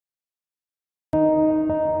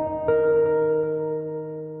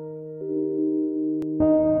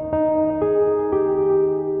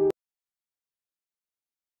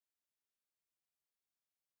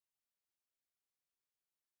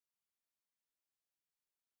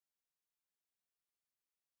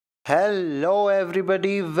Hello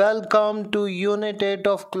everybody, welcome two unit 8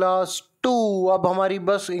 of class 2। अब हमारी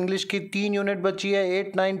बस इंग्लिश की 3 यूनिट बची है,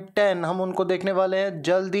 8, 9, 10। हम उनको देखने वाले हैं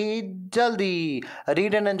जल्दी जल्दी।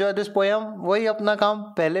 Read and enjoy this poem. वही अपना काम,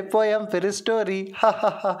 पहले पोयम फिर स्टोरी। हा हा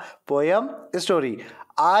हा। Poem story.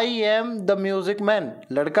 I am the music man.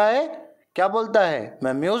 लड़का है, क्या बोलता है?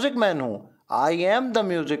 मैं म्यूजिक मैन हूँ। I am the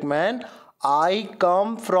music man. I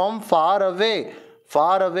come from far away.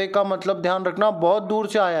 Far away का मतलब ध्यान रखना, बहुत दूर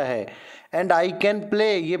से आया है। एंड आई कैन प्ले,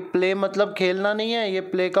 ये प्ले मतलब खेलना नहीं है, ये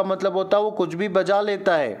प्ले का मतलब होता है वो कुछ भी बजा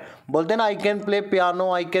लेता है। बोलते हैं ना, I can play piano,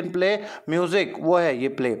 I can play music, वो है ये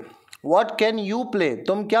play. What can you play,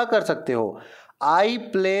 तुम क्या कर सकते हो? आई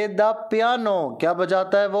प्ले द पियानो, क्या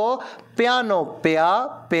बजाता है वो? पियानो। प्या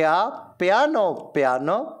प्या पियानो,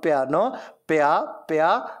 पियानो पियानो, प्या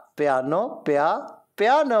प्या पियानो, प्या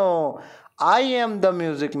piano. I am the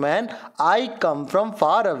music man. I come from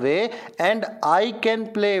far away and I can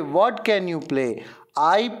play. What can you play?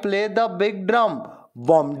 I play the big drum.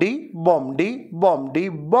 Bomdi, bomdi, bomdi,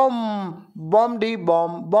 bom. Bomdi,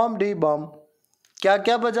 bom, bomdi, bom. क्या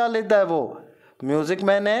क्या बजा लेता है वो? Music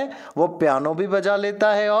man है, वो piano भी बजा लेता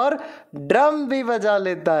है और ड्रम भी बजा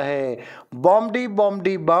लेता है। बॉम्डी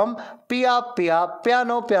बॉम्डी बम, पिया पिया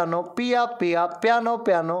पियानो पियानो, पिया पिया पियानो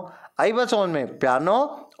पियानो। आई बस समझ में, पियानो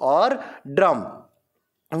और drum.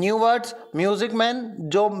 New words, music man,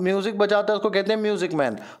 जो म्यूजिक बजाता है उसको कहते हैं म्यूजिक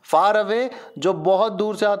मैन। फार अवे, जो बहुत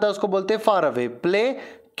दूर से आता है उसको बोलते हैं फार अवे। प्ले,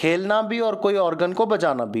 खेलना भी और कोई ऑर्गन को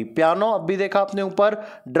बजाना भी। पियानो अभी देखा आपने ऊपर।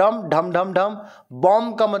 ड्रम, ढम ढम ढम।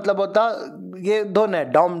 बॉम्ब का मतलब होता, ये धुन है,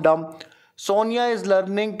 डम डम। Sonia is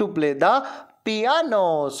learning to play the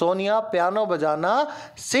piano. Sonia piano बजाना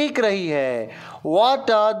सीख रही है।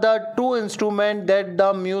 What are the two instrument that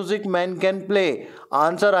the music man can play?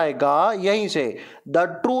 Answer आएगा यहीं से। The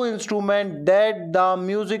true instrument that the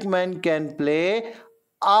music man can play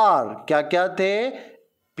are, क्या क्या थे?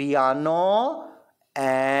 Piano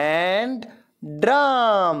and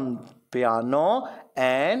drum. Piano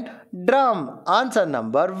and drum. Answer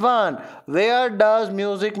number 1। Where does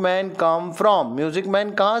music man come from? Music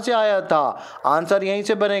man कहां से आया था? आंसर यहीं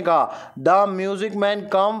से बनेगा। The music man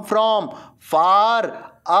come from far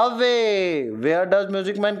away. Where does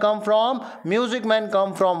music man come from? Music man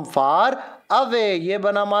come from far away. ये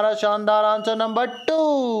बना हमारा शानदार answer number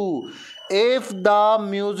 2। If the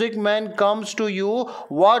music man comes to you,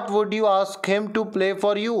 what would you ask him to play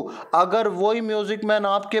for you? अगर वही music man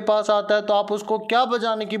आपके पास आता है तो आप उसको क्या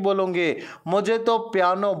बजाने की बोलोगे? मुझे तो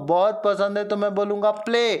पियानो बहुत पसंद है तो मैं बोलूंगा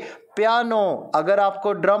प्ले पियानो। अगर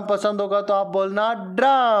आपको ड्रम पसंद होगा तो आप बोलना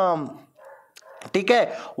ड्रम। ठीक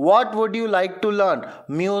है। What would you like to learn?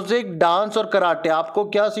 Music, dance और कराटे। आपको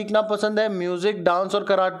क्या सीखना पसंद है? म्यूजिक, डांस और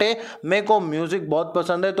कराटे। मेरे को म्यूजिक बहुत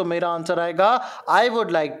पसंद है तो मेरा आंसर आएगा I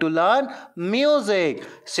would like to learn music.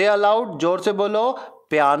 से अलाउड, जोर से बोलो।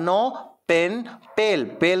 पियानो, पेन, पेल।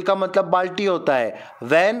 पेल का मतलब बाल्टी होता है।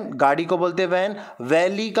 वैन, गाड़ी को बोलते हैं वैन।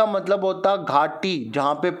 वैली का मतलब होता है घाटी,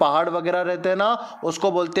 जहां पे पहाड़ वगैरह रहते हैं ना,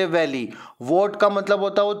 उसको बोलते हैं वैली। वोट का मतलब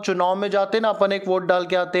होता है, वो चुनाव में जाते ना, अपन एक वोट डाल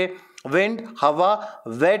के आते। विंड, हवा।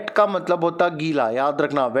 वेट का मतलब होता गीला, याद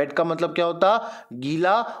रखना, वेट का मतलब क्या होता?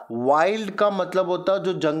 गीला। वाइल्ड का मतलब होता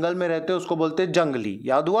जो जंगल में रहते उसको बोलते जंगली,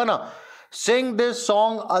 याद हुआ ना? सिंग this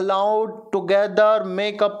song allowed together,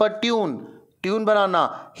 make up a tune. Tune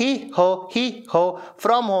बनाना। ही हो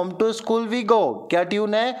from home to school we go. क्या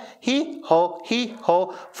ट्यून है? ही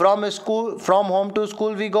हो from school, from home to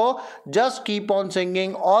school we go. Just keep on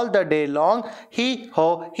singing all the day long. ही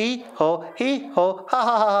हो हा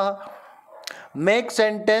हा हा। Make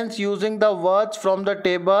sentence using the words from the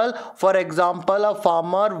table. For example, a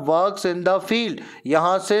farmer works in the field.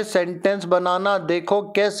 यहां से sentence बनाना, देखो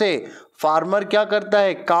कैसे। Farmer क्या करता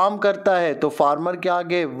है? काम करता है, तो फार्मर के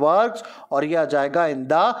आगे वर्क्स और ये आ जाएगा इन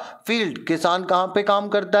द फील्ड। किसान कहाँ पे काम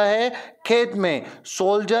करता है? खेत में।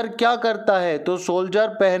 सोल्जर क्या करता है? तो सोल्जर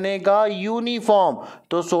पहनेगा यूनिफॉर्म,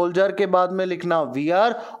 तो सोल्जर के बाद में लिखना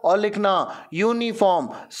वियर और लिखना यूनिफॉर्म।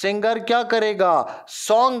 सिंगर क्या करेगा?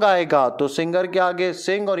 सॉन्ग गाएगा, तो सिंगर के आगे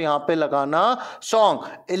सिंग और यहां पे लगाना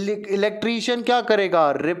सॉन्ग। इलेक्ट्रीशियन क्या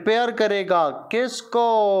करेगा? रिपेयर करेगा,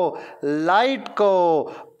 किसको? लाइट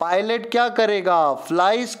को। पायलट क्या करेगा?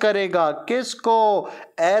 फ्लाइज करेगा, किसको?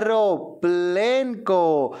 एरोप्लेन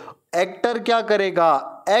को। एक्टर क्या करेगा?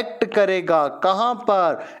 एक्ट करेगा, कहां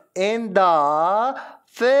पर? In the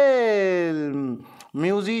film.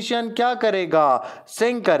 म्यूजिशियन क्या करेगा,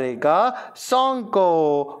 सिंग करेगा सॉन्ग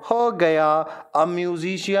को। हो गया। अब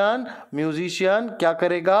म्यूजिशियन म्यूजिशियन क्या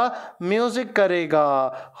करेगा, म्यूजिक करेगा।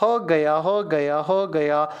 हो गया हो गया हो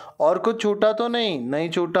गया। और कुछ छूटा तो नहीं, नहीं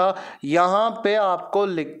छूटा। यहाँ पे आपको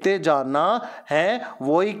लिखते जाना है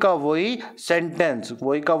वही का वही सेंटेंस,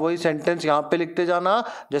 वही का वही सेंटेंस यहाँ पे लिखते जाना।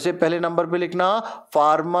 जैसे पहले नंबर पे लिखना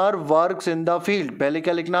farmer works in the field, पहले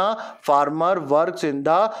क्या लिखना, farmer works in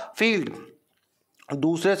the field.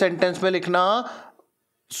 दूसरे सेंटेंस में लिखना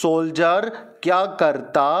सोल्जर क्या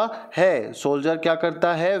करता है, सोल्जर क्या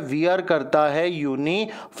करता है, वियर करता है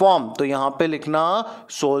यूनिफॉर्म। तो यहां पे लिखना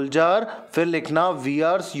सोल्जर, फिर लिखना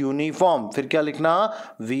वियर्स यूनिफॉर्म, फिर क्या लिखना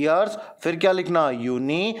वियर्स, फिर क्या लिखना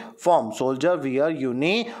uniform. Soldier wear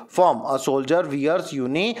uniform, a soldier wears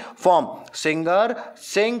uniform. Singer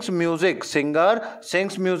sings music, singer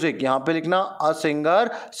sings music, यहां पे लिखना अ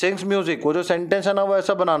सिंगर सिंग्स म्यूजिक। वो जो सेंटेंस है ना वो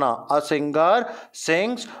ऐसा बनाना, अ सिंगर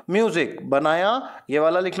सिंग्स म्यूजिक बनाया, ये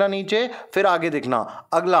वाला लिखना नीचे, फिर आगे देखना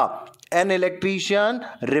अगला एन इलेक्ट्रीशियन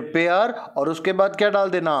रिपेयर, और उसके बाद क्या डाल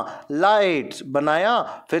देना लाइट्स बनाया।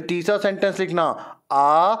 फिर तीसरा सेंटेंस लिखना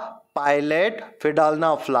आ पायलट, फिर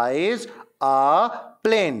डालना फ्लाइज आ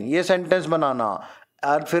प्लेन, ये सेंटेंस बनाना।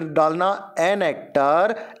 और फिर डालना an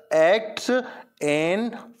actor acts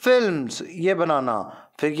in films, ये बनाना।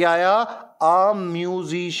 फिर क्या आया आ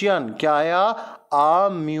म्यूजिशियन, क्या आया आ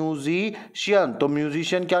म्यूजिशियन। तो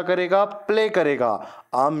म्यूजिशियन क्या करेगा, प्ले करेगा।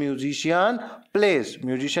 आ म्यूजिशियन प्लेस,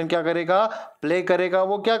 म्यूजिशियन क्या करेगा, प्ले करेगा।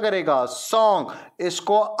 वो क्या करेगा सॉन्ग।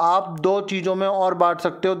 इसको आप दो चीजों में और बांट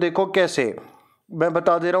सकते हो, देखो कैसे, मैं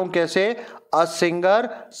बता दे रहा हूं कैसे। अ सिंगर,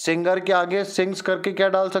 सिंगर के आगे सिंग्स करके क्या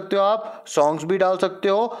डाल सकते हो आप, सॉन्ग्स भी डाल सकते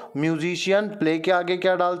हो। म्यूजिशियन प्ले के आगे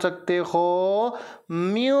क्या डाल सकते हो,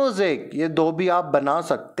 म्यूजिक, ये दो भी आप बना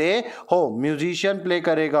सकते हो। म्यूजिशियन प्ले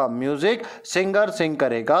करेगा म्यूजिक, सिंगर सिंग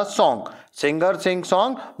करेगा song. Singer sing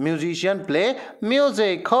song, musician play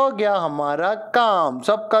music. हो गया हमारा काम,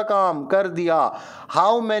 सबका काम कर दिया।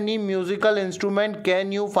 How many musical instrument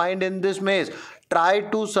can you find in this मेज, ट्राई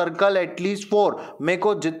टू सर्कल एटलीस्ट 4। मेरे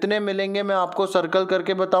को जितने मिलेंगे मैं आपको सर्कल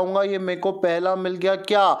करके बताऊंगा। ये मेरे को पहला मिल गया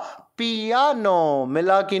क्या, पियानो,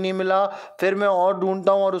 मिला कि नहीं मिला। फिर मैं और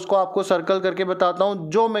ढूंढता हूं और उसको आपको सर्कल करके बताता हूं,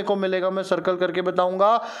 जो मेरे को मिलेगा मैं सर्कल करके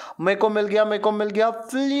बताऊंगा। मेरे को मिल गया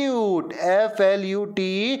फ्लूट, FLUT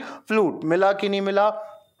फ्लूट, मिला कि नहीं मिला।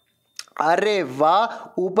 अरे वाह,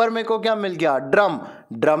 ऊपर मेरे को क्या मिल गया, ड्रम,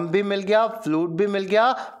 ड्रम भी मिल गया, फ्लूट भी मिल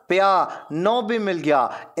गया, पियानो भी मिल गया।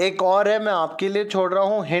 एक और है, मैं आपके लिए छोड़ रहा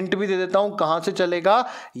हूं, हिंट भी दे देता हूं कहां से चलेगा,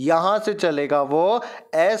 यहां से चलेगा वो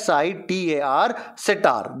SITAR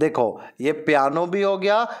सितार। देखो ये पियानो भी हो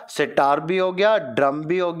गया, सितार भी हो गया, ड्रम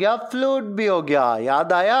भी हो गया, फ्लूट भी हो गया।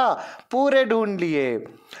 याद आया, पूरे ढूंढ लिए।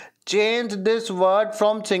 Change this word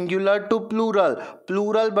from singular to plural,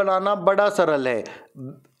 plural बनाना बड़ा सरल है।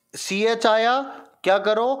 CH आया, क्या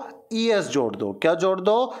करो ES जोड़ दो, क्या जोड़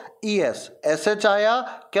दो ES। SH आया,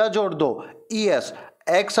 क्या जोड़ दो ES।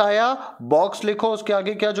 X आया, बॉक्स लिखो, उसके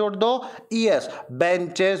आगे क्या जोड़ दो ES।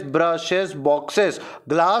 Benches brushes boxes.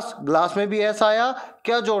 Glass, glass में भी S आया,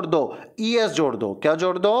 क्या जोड़ दो ES जोड़ दो, क्या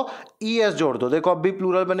जोड़ दो ES जोड़ दो। देखो अब भी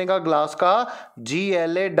प्लूरल बनेगा ग्लास का,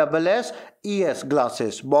 GLASSES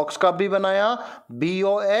ग्लासेस। बॉक्स का भी बनाया,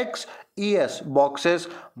 BOXES बॉक्सेस।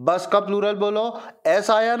 बस का प्लूरल बोलो, S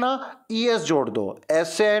आया ना, ES जोड़ दो, S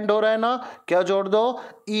से एंड हो रहा है ना, क्या जोड़ दो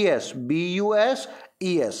ES,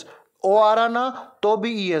 BUSES। O आ रहा ना, तो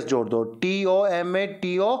भी ES जोड़ दो,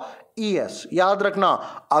 TOMATOES। याद रखना,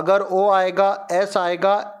 अगर O आएगा, S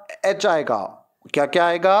आएगा, H आएगा, क्या क्या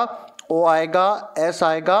आएगा, O आएगा, S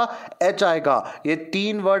आएगा, H आएगा, ये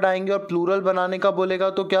तीन वर्ड आएंगे और प्लूरल बनाने का बोलेगा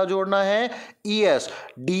तो क्या जोड़ना है ES।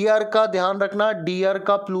 डियर का ध्यान रखना, डियर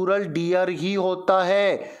का प्लूरल डियर ही होता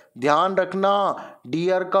है, ध्यान रखना,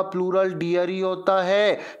 डियर का प्लूरल डियर ही होता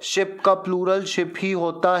है, शिप का प्लूरल शिप ही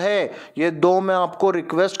होता है। ये दो मैं आपको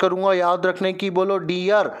रिक्वेस्ट करूंगा याद रखने की, बोलो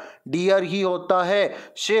डियर, डियर ही होता है,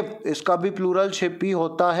 शिप, इसका भी प्लूरल शिप ही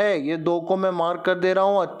होता है। ये दो को मैं मार्क कर दे रहा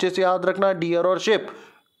हूं, अच्छे से याद रखना, डियर और शिप।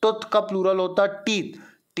 टूथ का प्लूरल होता टीथ,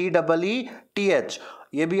 TEETH,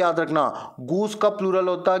 ये भी याद रखना। गूस का प्लूरल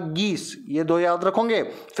होता गीस, ये दो याद रखोगे।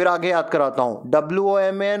 फिर आगे याद कराता हूं,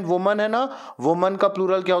 WOMAN वुमन है ना, वुमन का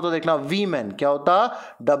प्लूरल क्या होता देखना, वीमेन, क्या होता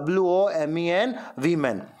WOMEN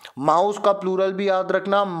वीमेन। माउस का प्लूरल भी याद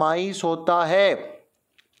रखना, माइस होता है।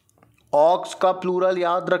 ऑक्स का प्लूरल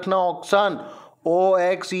याद रखना, ऑक्सन,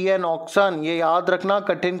 OXEN ऑक्सन, ये याद रखना,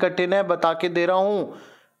 कठिन कठिन है, बता के दे रहा हूं।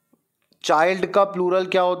 चाइल्ड का प्लूरल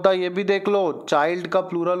क्या होता है ये भी देख लो, चाइल्ड का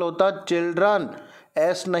प्लूरल होता चिल्ड्रन,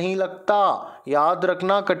 S नहीं लगता, याद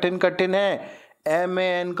रखना, कठिन कठिन है।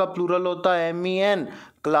 MAN का प्लूरल होता MEN,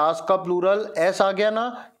 क्लास का प्लूरल एस आ गया ना,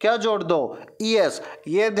 क्या जोड़ दो, ईएस।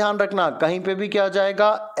 ये ध्यान रखना कहीं पे भी क्या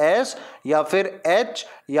जाएगा, एस या फिर एच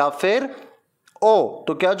या फिर ओ,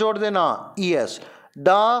 तो क्या जोड़ देना, ईएस।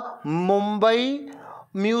 द मुंबई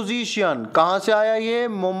म्यूजिशियन, कहाँ से आया ये,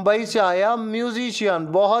 मुंबई से आया म्यूजिशियन।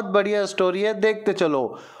 बहुत बढ़िया स्टोरी है, देखते चलो।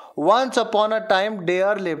 Once upon a time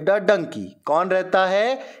there lived a Dunki, कौन रहता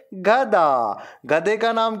है, गधा। गधे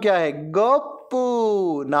का नाम क्या है,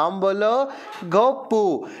 गोपू, नाम बोलो,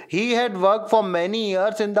 Gopu. He had work for many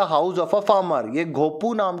years in the house of a farmer, ये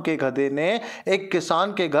गोपू नाम के गधे ने एक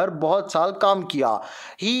किसान के घर बहुत साल काम किया।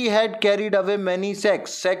 He had carried away many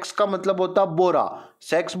सैक्स, सैक्स का मतलब होता बोरा,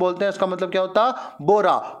 सैक्स बोलते हैं, इसका मतलब क्या होता,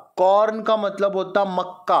 बोरा। कॉर्न का मतलब होता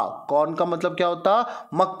मक्का, कॉर्न का मतलब क्या होता,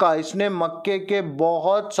 मक्का। इसने मक्के के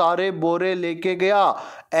बहुत सारे बोरे लेके गया।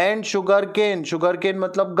 And sugar cane, sugar cane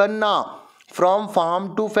मतलब गन्ना। फ्रॉम फार्म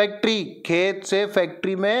टू फैक्ट्री, खेत से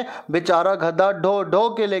फैक्ट्री में बेचारा गधा ढो ढो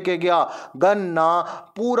के लेके गया, गन्ना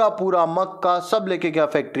पूरा पूरा मक्का सब लेके गया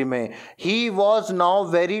फैक्ट्री में। He was now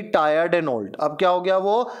very tired and old, अब क्या हो गया,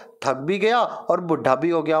 वो थक भी गया और बुढ़ा भी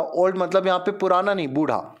हो गया। ओल्ड मतलब यहाँ पे पुराना नहीं,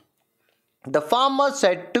 बूढ़ा। The farmer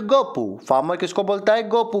said to Gopu, farmer किसको बोलता है,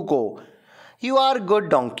 गोपू को। You are good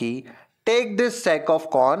donkey, take this sac of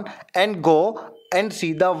corn and go and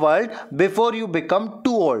see the world before you become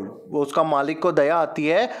to old. वो उसका मालिक को दया आती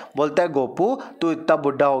है, बोलता है गोपू तू इतना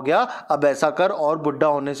बुढ़ा हो गया, अब ऐसा कर और बुढ़ा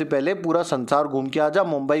होने से पहले पूरा संसार घूम के आ जा,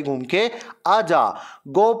 मुंबई घूम के आ जा।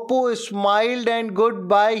 Gopu smiled and good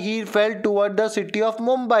bye he fail toward the city of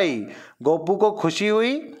Mumbai. Gopu को खुशी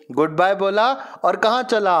हुई, गुड बाय बोला और कहाँ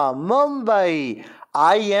चला, Mumbai.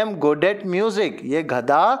 I am good at music, ये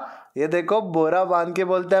गधा ये देखो बोरा बांध के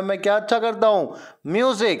बोलता है मैं क्या अच्छा करता हूँ,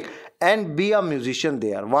 music. And be a musician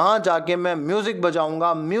there, वहां जाके मैं म्यूजिक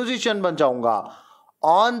बजाऊंगा, म्यूजिशियन बन जाऊंगा।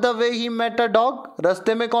 On the way he met a dog,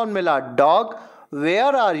 रास्ते में कौन मिला, dog.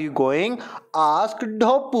 Where are you going, ask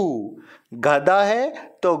ढोपू। गधा है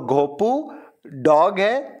तो घोपू, डॉग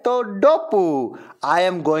है तो डोपू। I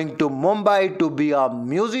am going to Mumbai to be a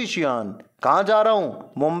musician, कहाँ जा रहा हूं,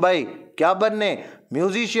 मुंबई, क्या बनने,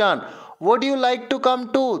 musician. Would you like to come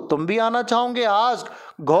to, तुम भी आना चाहोगे, ask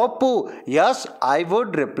घोपू। Yes I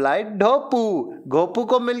would, reply ढोपू। घोपू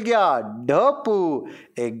को मिल गया ढोपू,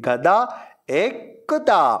 एक गधा एक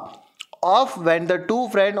कुत्ता। Of went the two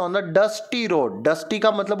friend on the dusty road, dusty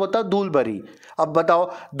का मतलब होता है धूल भरी। अब बताओ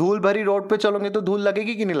धूल भरी रोड पे चलोगे तो धूल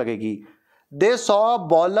लगेगी कि नहीं लगेगी। They saw a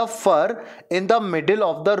ball of for in the middle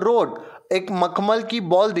of the road, एक मखमल की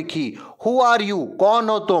बॉल दिखी। हु आर यू, कौन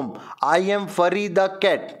हो तुम। आई एम फरी द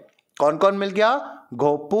कैट, कौन कौन मिल गया,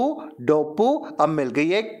 घोपू डोपू, अब मिल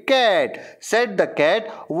गई एक cat. Said the cat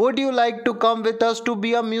would you like to come with us to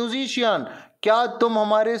be a musician, क्या तुम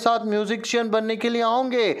हमारे साथ म्यूजिशियन बनने के लिए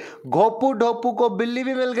आओगे। घोपू ढोपू को बिल्ली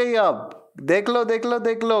भी मिल गई, अब देख लो देख लो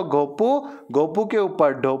देख लो, घोपू, घोपू के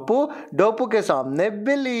ऊपर ढोपू, ढोपू के सामने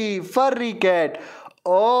बिल्ली, फर्री cat.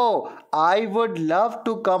 Oh, I would love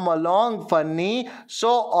to come along, funny.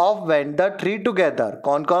 So off went the three together.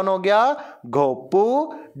 कौन कौन हो गया, घोपू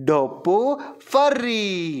ढोपू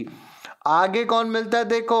फर्री। आगे कौन मिलता है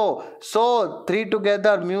देखो, सो थ्री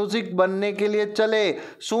टुगेदर म्यूजिक बनने के लिए चले।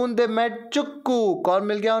 सून दे मेट चुक्कू, कौन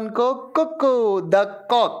मिल गया उनको, कुक्कू। द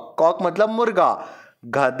कॉक, कॉक मतलब मुर्गा।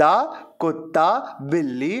 गधा कुत्ता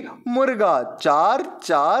बिल्ली मुर्गा, चार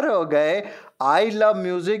चार हो गए। I love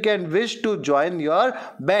music and wish to join your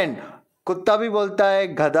band, कुत्ता भी बोलता है,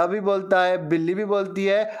 गधा भी बोलता है, बिल्ली भी बोलती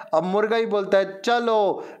है, अब मुर्गा ही बोलता है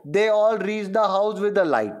चलो। They all reach the house with a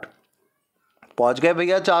light, पहुंच गए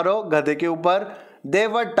भैया चारों गधे के ऊपर। दे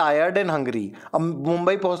वर टायर्ड एंड हंग्री, अब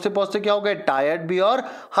मुंबई पहुंचते पहुंचते क्या हो गए, टायर्ड भी और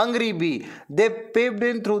हंग्री भी। दे पिप्ड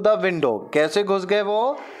इन थ्रू द विंडो, कैसे घुस गए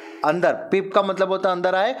वो अंदर, पिप का मतलब होता है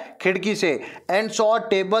अंदर आए, खिड़की से। And saw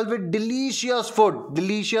table with delicious food,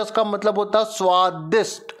 delicious का मतलब होता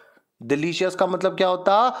स्वादिष्ट, डिलीशियस का मतलब क्या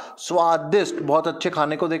होता, स्वादिष्ट, बहुत अच्छे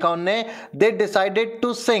खाने को देखा उनने। दे डिसाइडेड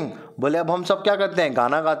टू सिंग, बोले अब हम सब क्या करते हैं,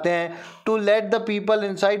 गाना गाते हैं। To let the people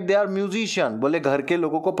inside they are musician, बोले घर के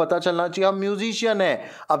लोगों को पता चलना चाहिए हम म्यूजिशियन है।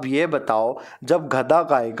 अब ये बताओ जब गधा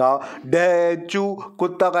गाएगा डे चू,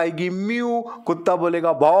 कुत्ता गाएगी म्यू, कुत्ता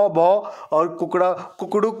बोलेगा भौ भौ, और कुकड़ा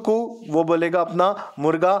कुकड़ुक्कू वो बोलेगा अपना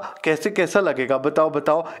मुर्गा, कैसे कैसा लगेगा बताओ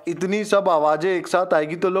बताओ, इतनी सब आवाजें एक साथ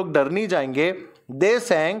आएगी तो लोग डर नहीं जाएंगे। They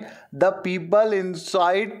sang, the people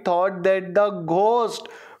inside thought that the ghost,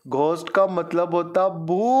 ghost का मतलब होता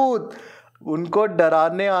भूत, उनको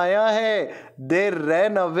डराने आया है। They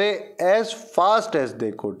ran away as fast as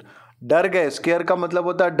they could, डर गए, स्केयर का मतलब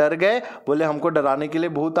होता डर गए, बोले हमको डराने के लिए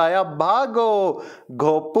भूत आया, भागो।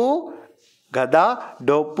 घोपू गधा,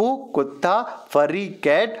 डोपू, कुत्ता, फरी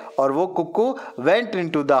कैट और वो कुक्कू went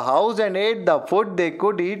into the house and at the food they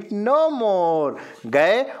could eat no मोर।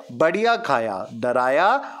 गए, बढ़िया खाया, डराया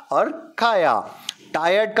और खाया।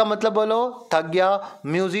 टायर्ड का मतलब बोलो, थक गया।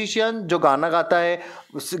 म्यूजिशियन जो गाना गाता है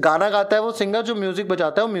वो सिंगर, जो म्यूजिक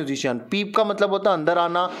बजाता है वो म्यूजिशियन। पीप का मतलब होता है अंदर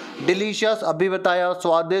आना। डिलीशियस अभी बताया,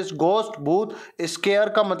 स्वादिष्ट। घोस्ट भूत। स्केयर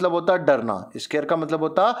का मतलब होता है डरना, स्केयर का मतलब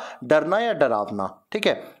होता है डरना या डरावना। ठीक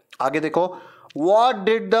है, आगे देखो। What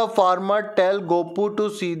did the farmer tell Gopu to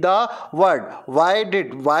see the word?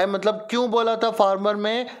 Why मतलब क्यों बोला था फार्मर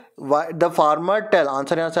में? द फार्मर टेल,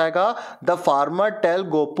 आंसर यहां से आएगा the farmer tell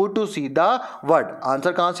Gopu to see the word.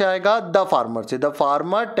 Answer कहां से आएगा? द फार्मर से। The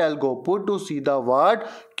farmer tell Gopu to see the word.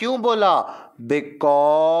 क्यों बोला?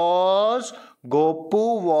 Because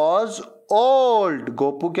Gopu was old.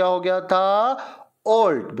 Gopu क्या हो गया था?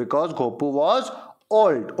 Old. Because Gopu was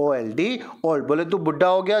old, OLD, old. बोले तू बुढ़ा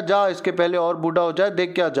हो गया, जा इसके पहले और बूढ़ा हो जाए,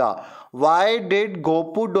 देख क्या जा। वाई डिड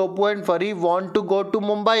गोपू, डोपू एंड फरी want to go to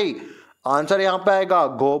Mumbai? Answer यहां पे आएगा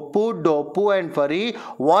गोपू, डोपू एंड फरी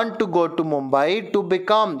want to go to Mumbai to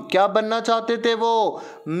become, क्या बनना चाहते थे वो?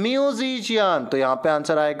 म्यूजिशियन। तो यहां पे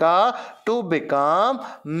आंसर आएगा to become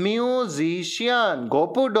musician.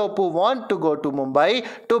 Gopu डोपू want to go to Mumbai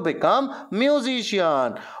to become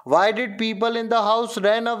musician. Why did people in the house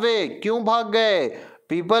run away? क्यों भाग गए?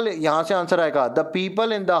 पीपल, यहां से आंसर आएगा the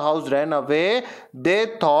people in the house run away, they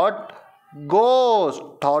thought ghost.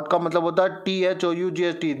 Thought का मतलब होता है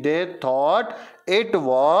THOUGHT। They thought it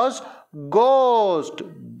was ghost.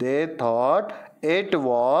 They thought it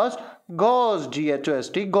was ghost,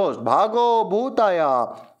 GHOST, ghost. भागो, भूत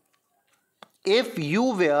आया। If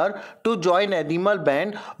you where to join animal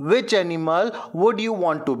band, which animal would you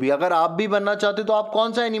want to be? अगर आप भी बनना चाहते तो आप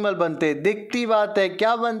कौन सा एनिमल बनते? दिखती बात है,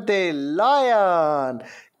 क्या बनते? Lion.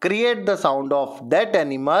 Create the sound of that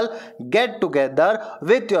animal. Get together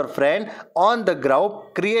with your friend on the group.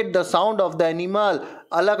 Create the sound of the animal.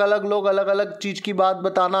 अलग अलग लोग अलग अलग चीज की बात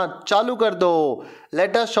बताना चालू कर दो।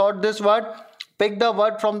 Let us short this word. Pick the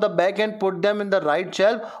word from the back and put them in the right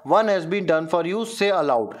shelf. One has been done for you. Say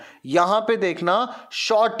aloud. यहां पे देखना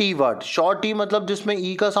shorty word. shorty मतलब जिसमें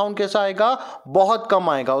ई का साउंड कैसा आएगा? बहुत कम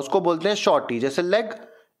आएगा, उसको बोलते हैं shorty। जैसे लेग,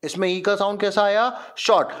 इसमें ई का साउंड कैसा आया?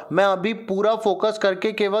 शॉर्ट। मैं अभी पूरा फोकस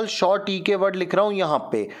करके केवल शॉर्ट ई के वर्ड लिख रहा हूं यहां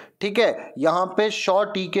पे। ठीक है, यहां पे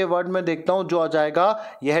शॉर्ट ई के वर्ड में देखता हूं जो आ जाएगा,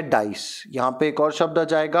 यह है डाइस। यहां पे एक और शब्द आ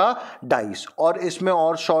जाएगा डाइस, और इसमें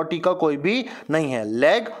और शॉर्ट ई का कोई भी नहीं है।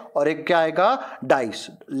 लेग और एक क्या आएगा? डाइस।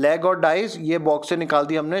 लेग और डाइस ये बॉक्स से निकाल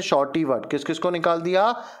दिया हमने शॉर्ट ई वर्ड। किस किस को निकाल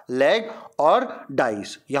दिया? लेग और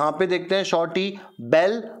डाइस। यहां पे देखते हैं शॉर्ट ई।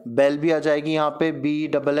 बेल, बेल भी आ जाएगी यहां पे,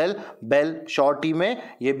 BELL, बेल शॉर्ट ई में,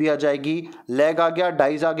 ये भी आ जाएगी। लेग आ गया,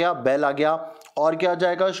 डाइस आ गया, बेल आ गया। और क्या आ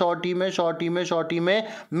जाएगा शॉर्ट ई में? शॉर्ट ई में, शॉर्ट ई में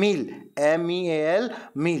मील, MEAL,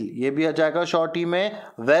 मील, ये भी आ जाएगा शॉर्ट ई में।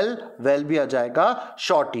 वेल, वेल भी आ जाएगा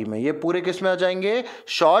शॉर्ट ई में। ये पूरे किस में आ जाएंगे?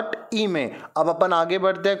 शॉर्ट ई में। अब अपन आगे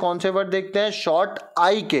बढ़ते हैं, कौन से वर्ड देखते हैं? शॉर्ट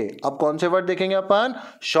आई के। अब कौन से वर्ड देखेंगे अपन?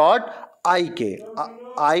 शॉर्ट आई के।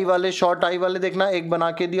 आई वाले, शॉर्ट आई वाले देखना, एक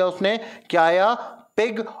बना के दिया उसने, क्या आया?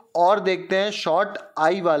 पिग। और देखते हैं शॉर्ट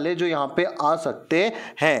आई वाले जो यहां पे आ सकते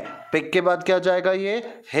हैं। पिग के बाद क्या जाएगा? ये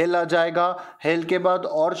हेल आ जाएगा। हेल के बाद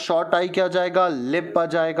और शॉर्ट आई क्या जाएगा? लिप आ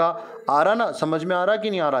जाएगा। आ रहा ना, समझ में आ रहा कि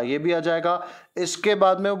नहीं आ रहा? ये भी आ जाएगा। इसके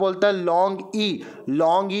बाद में वो बोलता है लॉन्ग ई।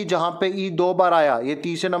 लॉन्ग ई, जहां पे ई 2 बार आया, ये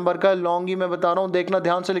तीसरे नंबर का लॉन्ग ई मैं बता रहा हूं, देखना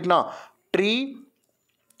ध्यान से लिखना। ट्री,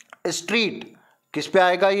 स्ट्रीट, किस पे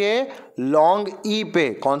आएगा? ये लॉन्ग ई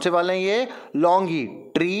पे। कौन से वाले हैं ये? लॉन्ग ई।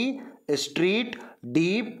 ट्री, स्ट्रीट,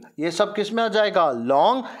 डीप, ये सब किस में आ जाएगा?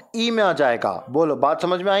 लॉन्ग ई में आ जाएगा। बोलो, बात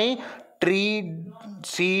समझ में आई? ट्री,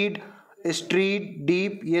 सीड, स्ट्रीट,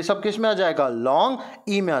 डीप, ये सब किस में आ जाएगा? लॉन्ग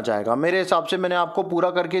ई में आ जाएगा। मेरे हिसाब से मैंने आपको पूरा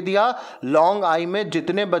करके दिया। लॉन्ग आई में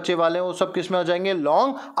जितने बचे वाले हैं वो सब किस में आ जाएंगे?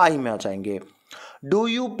 लॉन्ग आई में आ जाएंगे। Do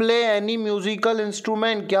you play any musical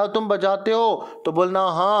instrument? क्या तुम बजाते हो? तो बोलना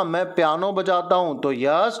हाँ मैं पियानो बजाता हूं। तो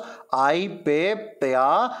यस आई पे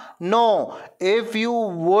piano. If you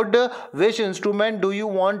would, which instrument do you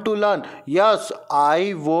want to learn? Yes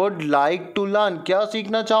I would like to learn. क्या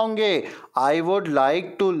सीखना चाहोगे? I would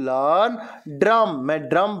like to learn drum. मैं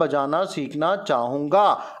ड्रम बजाना सीखना चाहूंगा।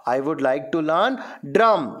 I would like to learn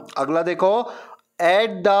drum. अगला देखो,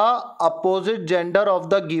 at the opposite gender of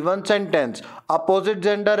the given sentence. Opposite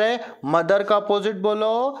gender है, मदर का अपोजिट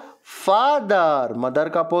बोलो फादर। मदर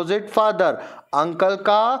का अपोजिट फादर। अंकल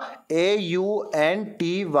का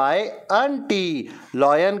AUNTY, आंटी।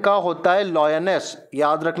 लॉयन का होता है लॉयनेस,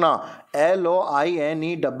 याद रखना,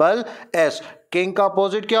 LOINESS। किंग का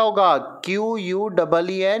अपोजिट क्या होगा?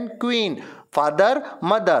 QUEEN, queen. Father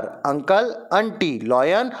mother, uncle aunty,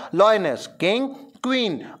 lion lioness, king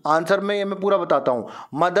queen. Answer में ये मैं पूरा बताता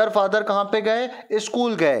हूं। मदर फादर कहां पे गए?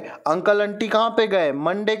 स्कूल गए। अंकल आंटी कहां पे गए?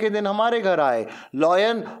 मंडे के दिन हमारे घर आए।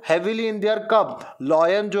 Lion heavily in their cup,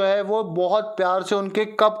 lion जो है वो बहुत प्यार से उनके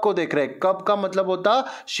कप को देख रहे हैं। कप का मतलब होता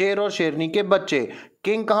शेर और शेरनी के बच्चे।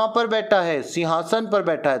 किंग कहां पर बैठा है? सिंहासन पर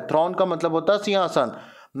बैठा है। थ्रोन का मतलब होता सिंहासन।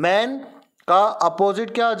 मैन का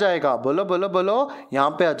अपोजिट क्या आ जाएगा? बोलो बोलो बोलो। यहां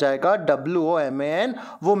पे आ जाएगा WOMAN,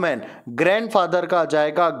 वुमेन। ग्रैंडफादर का आ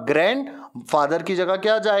जाएगा ग्रैंड, फादर की जगह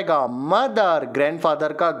क्या आ जाएगा? मदर।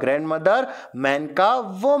 ग्रैंडफादर का ग्रैंड मदर, मैन का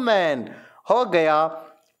वुमेन। हो गया।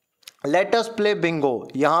 Let us play Bingo.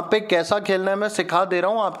 यहाँ पे कैसा खेलना है मैं सिखा दे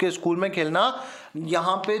रहा हूँ, आपके स्कूल में खेलना।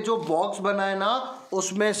 यहाँ पे जो बॉक्स बना है ना,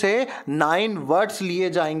 उसमें से 9 वर्ड्स लिए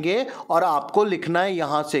जाएंगे और आपको लिखना है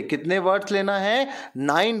यहाँ से। कितने वर्ड्स लेना है?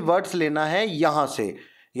 9 वर्ड्स लेना है यहाँ से।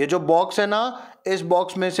 ये जो बॉक्स है ना, इस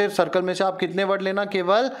बॉक्स में से, सर्कल में से आप कितने वर्ड लेना?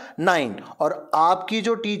 केवल 9। और आपकी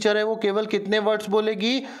जो टीचर है वो केवल कितने वर्ड्स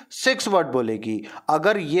बोलेगी? 6 वर्ड बोलेगी।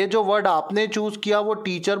 अगर ये जो वर्ड आपने चूज किया वो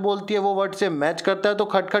टीचर बोलती है वो वर्ड से मैच करता है तो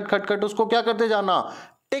खटखट खटखट उसको क्या करते जाना?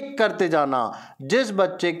 टिक करते जाना। जिस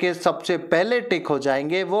बच्चे के सबसे पहले टिक हो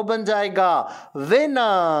जाएंगे वो बन जाएगा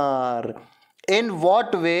winner. In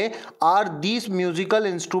what way are these musical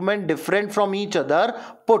instrument different from each other?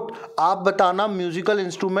 Put, आप बताना म्यूजिकल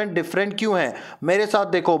इंस्ट्रूमेंट डिफरेंट क्यों हैं। मेरे साथ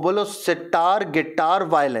देखो, बोलो सितार गिटार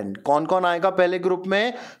वायलिन। कौन कौन आएगा पहले ग्रुप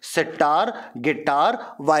में? Sitar guitar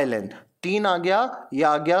violin. 3 आ गया, ये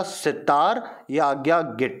आ गया सितार, ये आ गया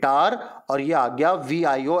गिटार और ये आ गया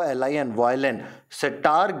VIOLIN, violin.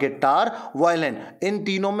 Sitar guitar violin. इन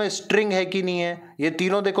तीनों में स्ट्रिंग है कि नहीं है? ये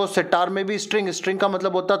तीनों देखो, सितार में भी स्ट्रिंग, स्ट्रिंग का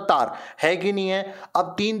मतलब होता तार, है कि नहीं है?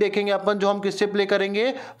 अब 3 देखेंगे अपन जो हम किससे प्ले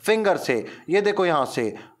करेंगे? फिंगर से। ये देखो यहां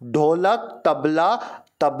से ढोलक, तबला,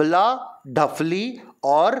 तबला, ढफली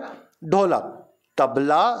और ढोलक।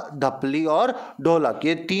 तबला, ढपली और ढोलक,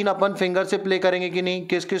 ये 3 अपन फिंगर से प्ले करेंगे कि नहीं?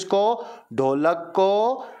 किस किस को? ढोलक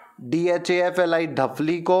को, DHAFLI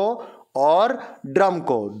ढफली को, और ड्रम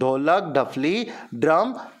को। ढोलक, ढफली,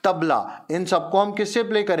 ड्रम, तबला, इन सबको हम किससे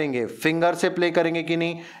प्ले करेंगे? फिंगर से प्ले करेंगे कि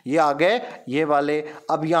नहीं? ये आ गए ये वाले।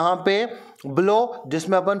 अब यहां पे ब्लो,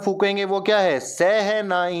 जिसमें अपन फूकेंगे, वो क्या है?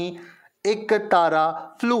 सहनाई, एक तारा,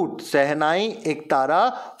 फ्लूट। सहनाई, एक तारा,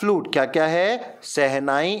 फ्लूट। क्या क्या है?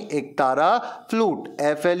 सहनाई, एक तारा, फ्लूट।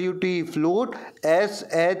 FLUT फ्लूट,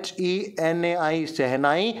 SHENAI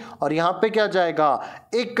सहनाई। और यहां पे क्या जाएगा?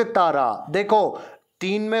 एक तारा। देखो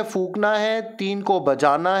 3 में फूकना है, 3 को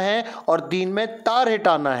बजाना है और 3 में तार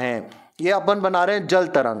हिटाना है। ये अपन बना रहे हैं जल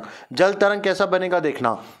तरंग। जल तरंग कैसा बनेगा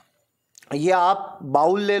देखना। ये आप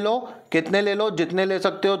बाउल ले लो, कितने ले लो? जितने ले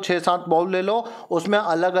सकते हो, 6-7 बाउल ले लो। उसमें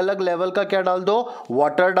अलग अलग लेवल का क्या डाल दो?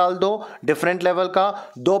 वाटर डाल दो, डिफरेंट लेवल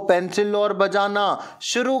का। 2 पेंसिल लो और बजाना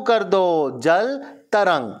शुरू कर दो। जल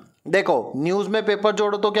तरंग। देखो न्यूज में पेपर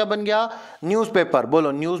जोड़ो तो क्या बन गया? न्यूज़पेपर। बोलो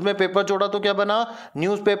न्यूज में पेपर जोड़ा तो क्या बना?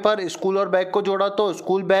 न्यूज़पेपर। स्कूल और बैग को जोड़ा तो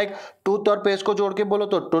स्कूल बैग। टूथ और पेस्ट को जोड़ के बोलो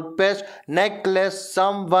तो toothpaste. Necklace,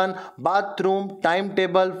 someone, bathroom, time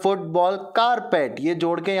table, football, carpet. ये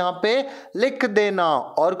जोड़ के यहाँ पे लिख देना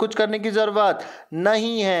और कुछ करने की जरूरत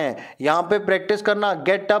नहीं है। यहाँ पे प्रैक्टिस करना।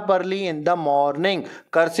 Get up early in the morning.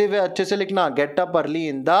 Cursive है, अच्छे से लिखना। Get up early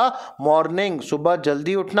in the morning, सुबह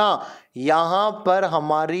जल्दी उठना। यहां पर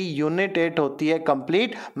हमारी यूनिट 8 होती है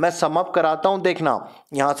कंप्लीट। मैं समअप कराता हूं, देखना।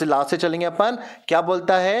 यहां से लास्ट से चलेंगे अपन। क्या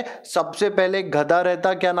बोलता है? सबसे पहले गधा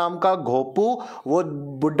रहता, क्या नाम का? घोपू। वो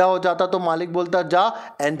बुढ़ा हो जाता तो मालिक बोलता जा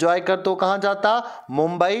एंजॉय कर, तो कहां जाता?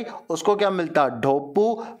 मुंबई। उसको क्या मिलता?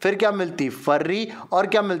 ढोपू। फिर क्या मिलती? फर्री। और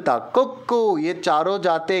क्या मिलता? कुक्कू। ये चारों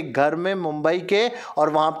जाते घर में मुंबई के और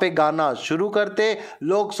वहां पे गाना शुरू करते।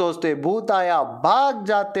 लोग सोचते भूत आया, भाग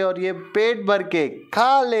जाते और ये पेट भर के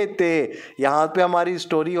खा लेते। यहां पे हमारी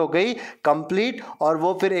स्टोरी हो गई कंप्लीट। और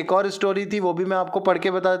वो फिर एक और स्टोरी थी, वो भी मैं आपको पढ़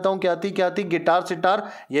के बता देता हूं। क्या थी? क्या थी? गिटार सितार।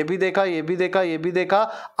 ये भी देखा, ये भी देखा, ये भी देखा,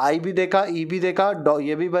 आई भी देखा, ई भी देखा,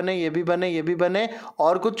 ये भी बने, ये भी बने, ये भी बने।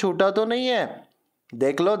 और कुछ छूटा तो नहीं है?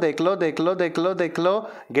 देख लो देख लो देख लो देख लो देख लो।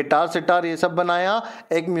 गिटार सितार ये सब बनाया।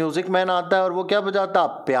 एक म्यूजिक मैन आता है और वो क्या बजाता?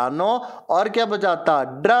 पियानो। और क्या बजाता?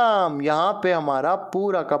 ड्रम। यहाँ पे हमारा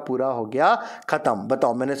पूरा का पूरा हो गया खत्म।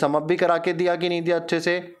 बताओ मैंने समअप भी करा के दिया कि नहीं दिया अच्छे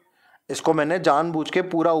से? इसको मैंने जानबूझ के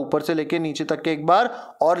पूरा ऊपर से लेके नीचे तक के एक बार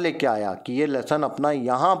और लेके आया कि ये लेसन अपना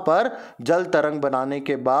यहाँ पर जल तरंग बनाने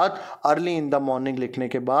के बाद, अर्ली इन द मॉर्निंग लिखने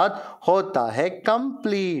के बाद होता है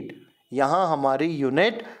कंप्लीट। यहाँ हमारी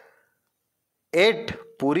यूनिट 8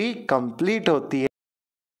 पूरी कंप्लीट होती है।